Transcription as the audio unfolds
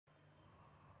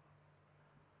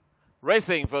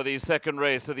Racing for the second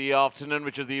race of the afternoon,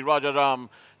 which is the Rajaram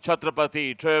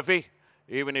Chhatrapati Trophy.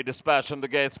 Evenly dispatched from the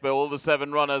gates by all the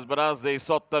 7 runners, but as they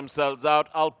sort themselves out,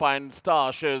 Alpine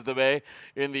Star shows the way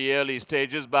in the early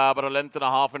stages by about a length and a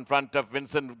half in front of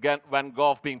Vincent van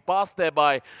Gogh, being passed there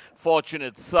by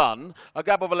Fortunate Son. A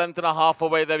gap of a length and a half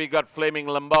away there we got Flaming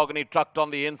Lamborghini trucked on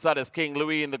the inside as King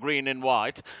Louis in the green and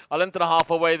white. A length and a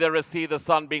half away there is See the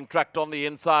Sun being tracked on the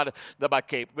inside there by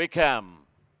Cape Wickham.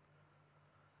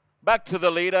 Back to the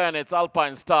leader, and it's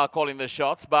Alpine Star calling the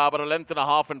shots by about a length and a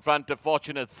half in front of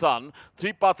Fortunate Son.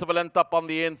 3 parts of a length up on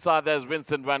the inside, there's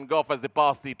Vincent van Gogh as they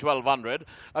pass the 1200.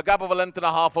 A gap of a length and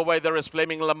a half away, there is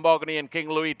Flaming Lamborghini and King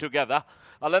Louis together.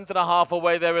 A length and a half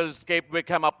away, there is Cape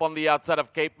Wickham. Up on the outside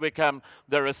of Cape Wickham,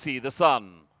 there is See the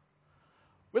Sun.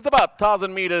 With about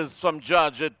 1,000 meters from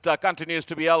judge, it continues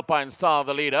to be Alpine Star,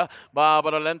 the leader, by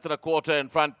about a length and a quarter in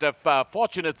front of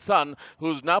Fortunate Son,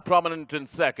 who's now prominent in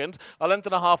second. A length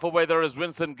and a half away, there is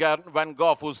Vincent van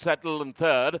Gogh, who's settled in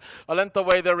third. A length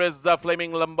away, there is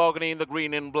Flaming Lamborghini in the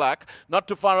green and black. Not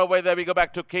too far away, there we go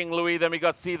back to King Louis. Then we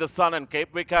got See the Sun, and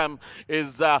Cape Wickham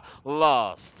is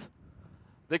last.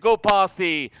 They go past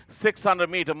the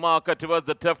 600-meter marker towards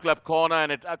the Turf Club corner,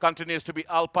 and it continues to be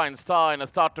Alpine Star in a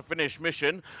start-to-finish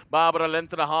mission by about a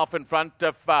length and a half in front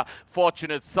of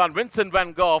Fortunate Son. Vincent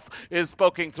van Gogh is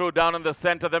poking through down in the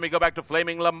center. Then we go back to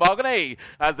Flaming Lamborghini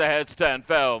as the heads turn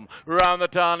film. Round the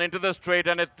turn into the straight,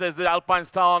 and it is the Alpine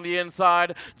Star on the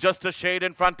inside, just a shade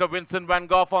in front of Vincent van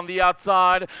Gogh on the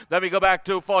outside. Then we go back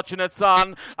to Fortunate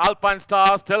Son. Alpine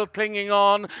Star still clinging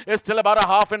on, is still about a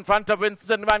half in front of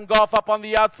Vincent van Gogh up on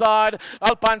the outside.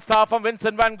 Alpine Star from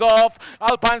Vincent van Gogh.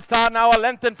 Alpine Star now a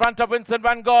length in front of Vincent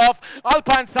van Gogh.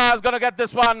 Alpine Star is going to get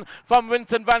this one from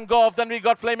Vincent van Gogh. Then we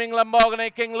got Flaming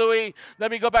Lamborghini, King Louis. Then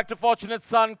we go back to Fortunate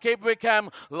Son, Cape Wickham.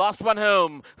 Last one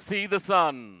home, See the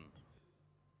Sun.